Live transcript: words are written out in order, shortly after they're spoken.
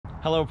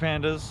Hello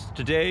pandas,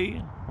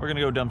 today we're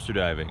gonna go dumpster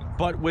diving,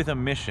 but with a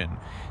mission.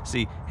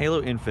 See,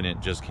 Halo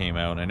Infinite just came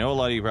out, and I know a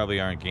lot of you probably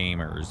aren't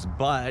gamers,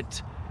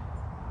 but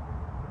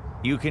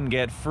you can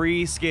get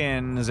free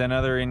skins and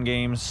other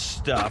in-game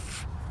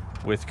stuff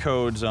with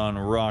codes on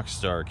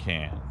Rockstar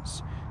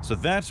cans. So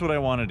that's what I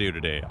want to do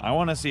today. I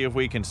want to see if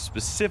we can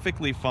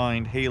specifically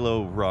find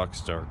Halo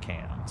Rockstar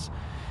cans.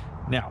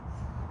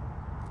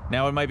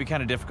 Now it might be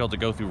kind of difficult to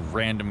go through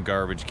random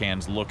garbage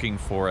cans looking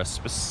for a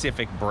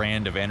specific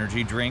brand of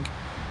energy drink,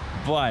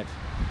 but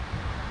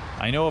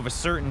I know of a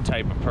certain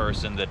type of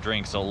person that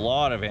drinks a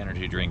lot of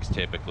energy drinks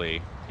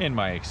typically, in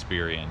my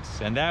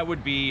experience, and that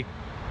would be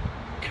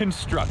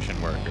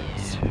construction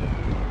workers.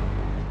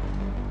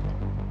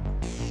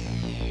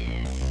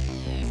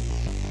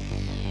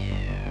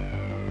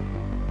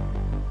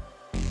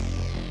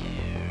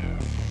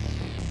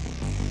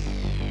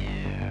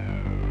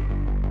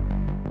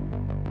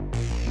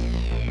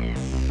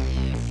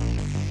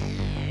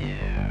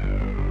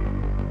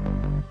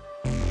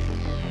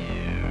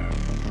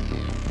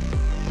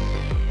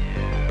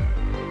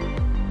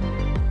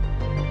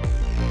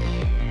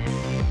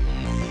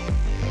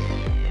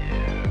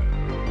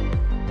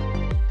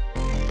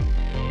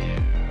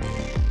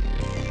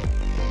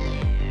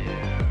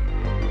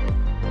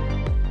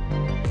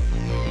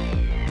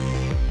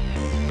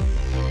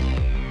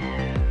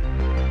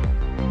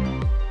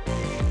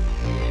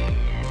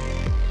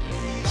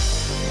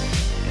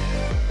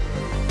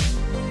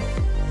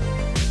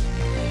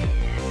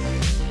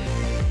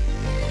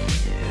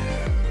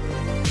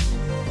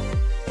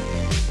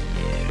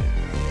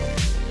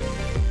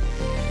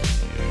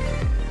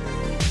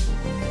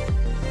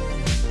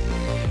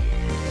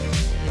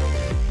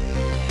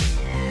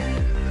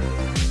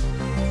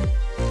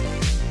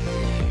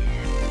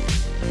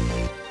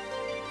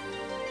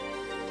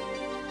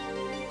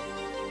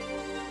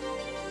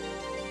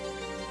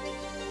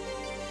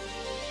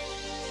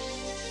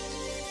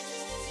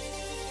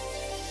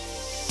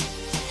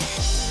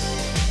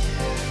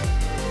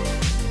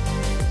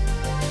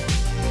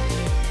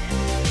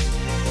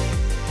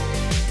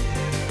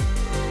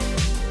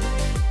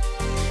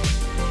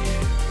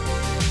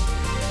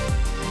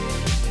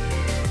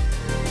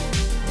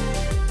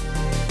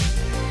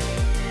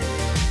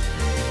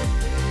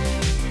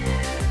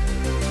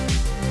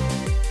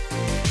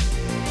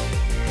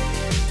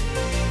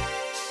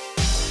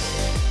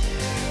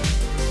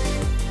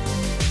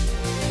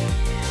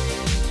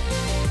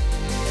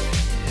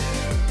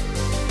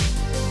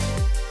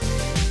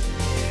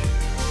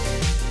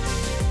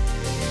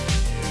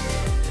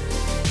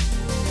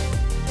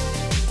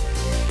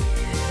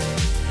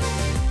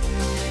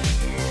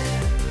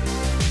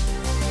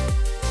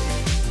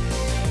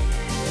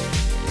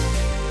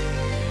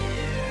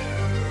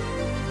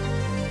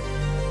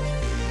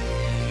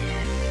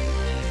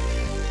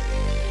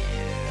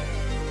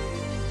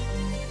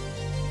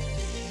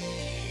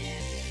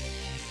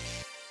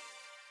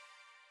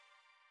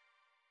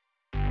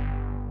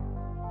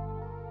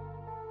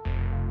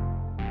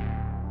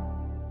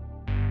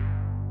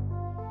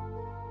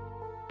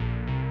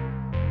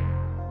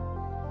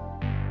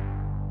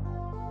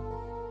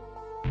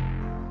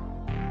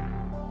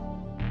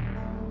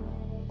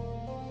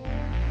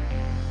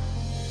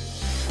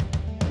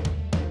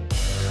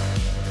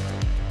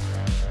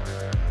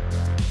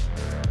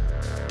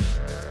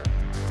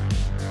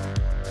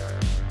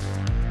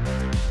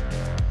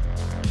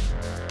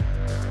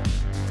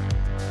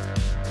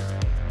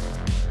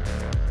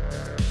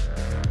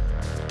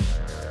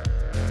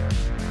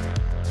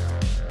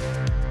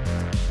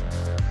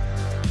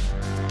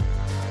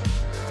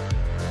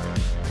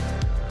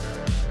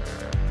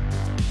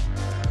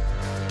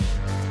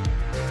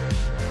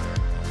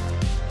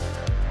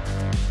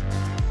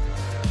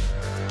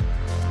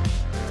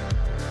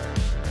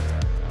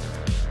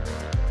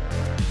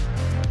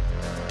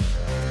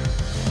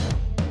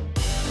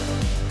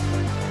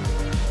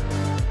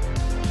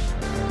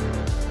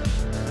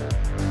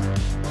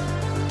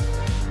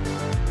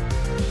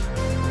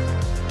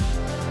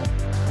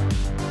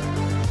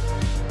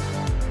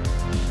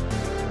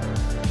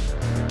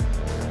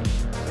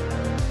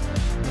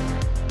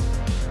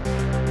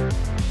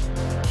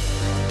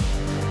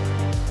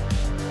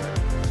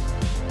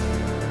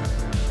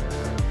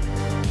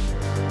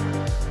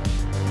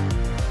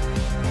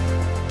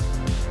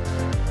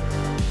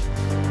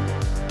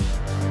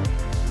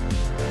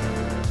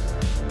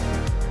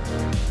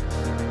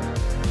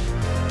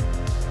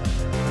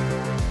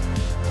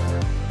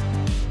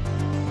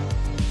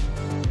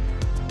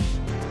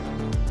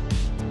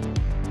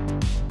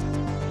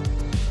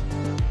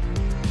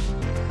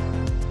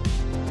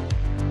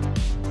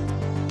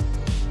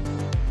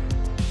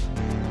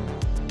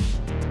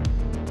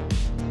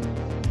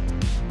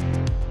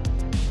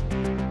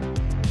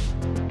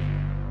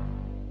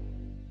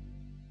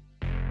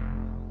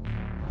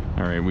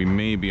 Alright, we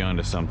may be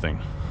onto something.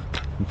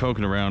 I'm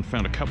poking around,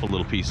 found a couple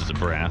little pieces of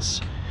brass,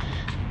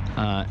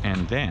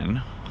 and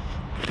then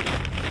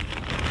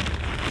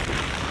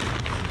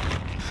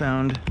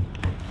found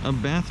a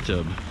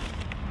bathtub.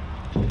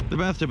 The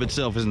bathtub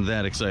itself isn't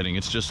that exciting.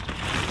 It's just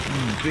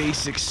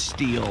basic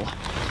steel.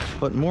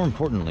 But more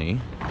importantly,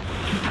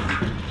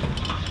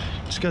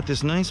 it's got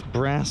this nice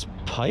brass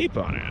pipe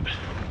on it.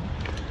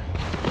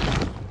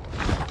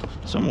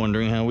 So I'm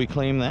wondering how we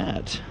claim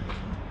that.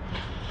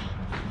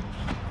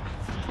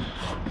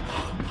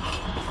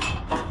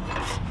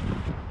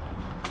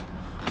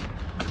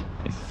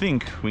 I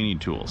think we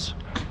need tools.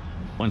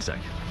 One sec.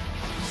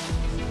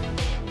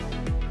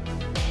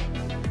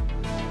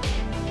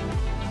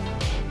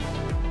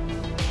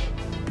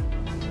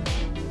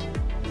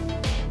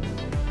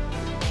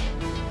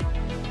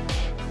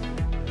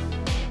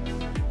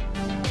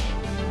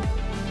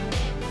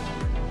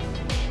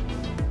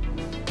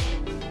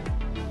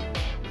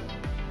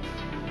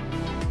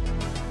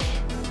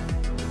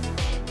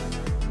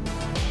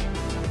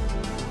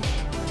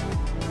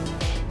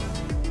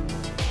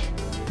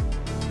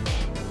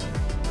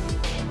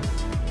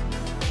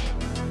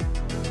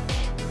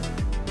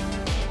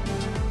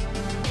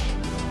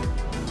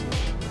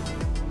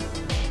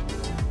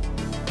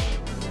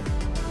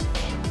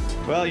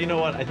 Well, you know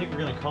what? I think we're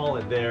gonna call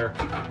it there,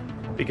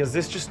 because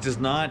this just does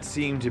not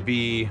seem to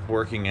be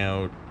working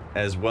out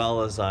as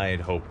well as I had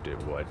hoped it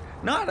would.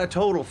 Not a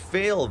total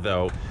fail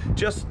though,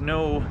 just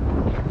no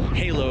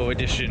Halo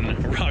Edition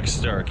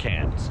Rockstar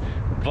cans.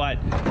 But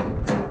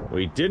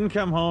we didn't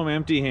come home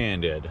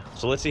empty-handed.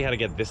 So let's see how to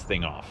get this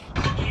thing off.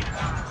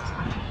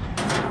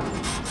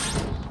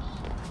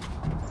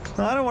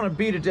 Now, I don't want to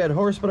beat a dead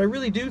horse, but I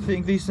really do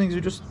think these things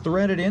are just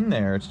threaded in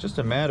there. It's just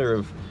a matter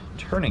of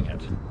turning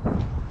it.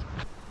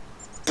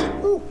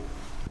 Ooh,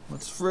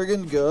 let's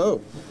friggin'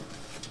 go.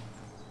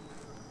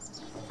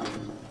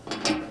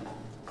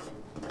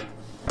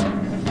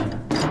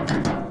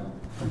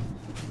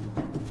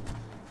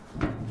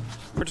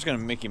 We're just gonna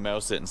Mickey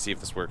Mouse it and see if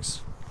this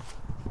works.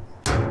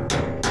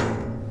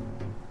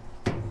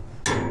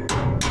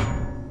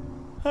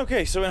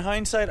 Okay, so in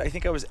hindsight, I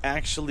think I was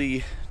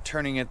actually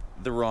turning it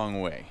the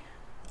wrong way.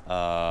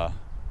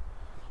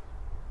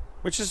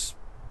 Which is,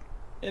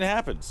 it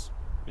happens.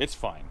 It's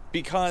fine.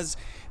 Because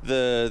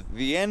the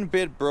end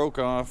bit broke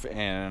off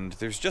and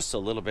there's just a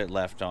little bit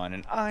left on,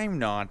 and I'm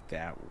not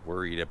that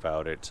worried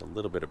about it. It's a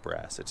little bit of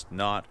brass. It's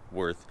not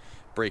worth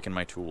breaking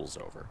my tools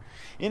over.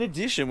 In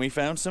addition, we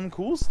found some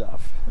cool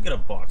stuff. We got a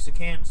box of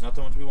cans. Not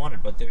the ones we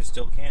wanted, but they're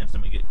still cans.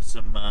 Then we get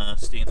some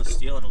stainless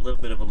steel and a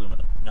little bit of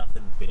aluminum.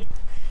 Nothing big.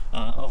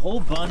 A whole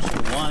bunch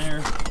of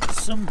wire,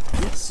 some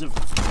bits of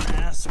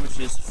brass, which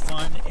is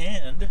fun,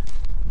 and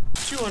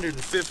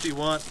 250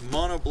 watt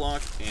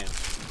monoblock amp.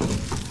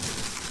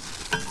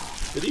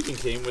 It even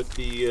came with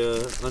the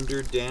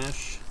under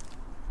dash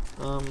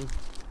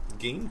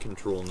gain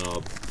control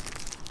knob.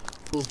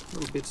 Cool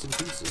little bits and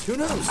pieces. Who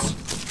knows?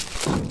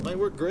 It might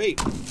work great.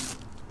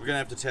 We're gonna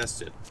have to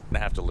test it. I'm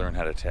gonna have to learn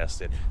how to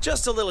test it.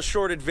 Just a little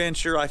short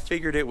adventure. I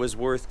figured it was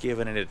worth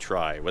giving it a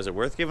try. Was it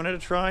worth giving it a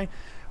try?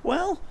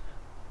 Well,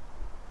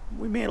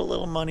 we made a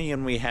little money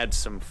and we had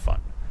some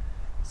fun.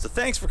 So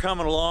thanks for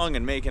coming along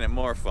and making it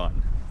more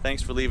fun.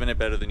 Thanks for leaving it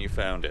better than you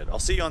found it. I'll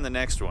see you on the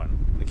next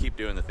one. And keep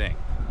doing the thing.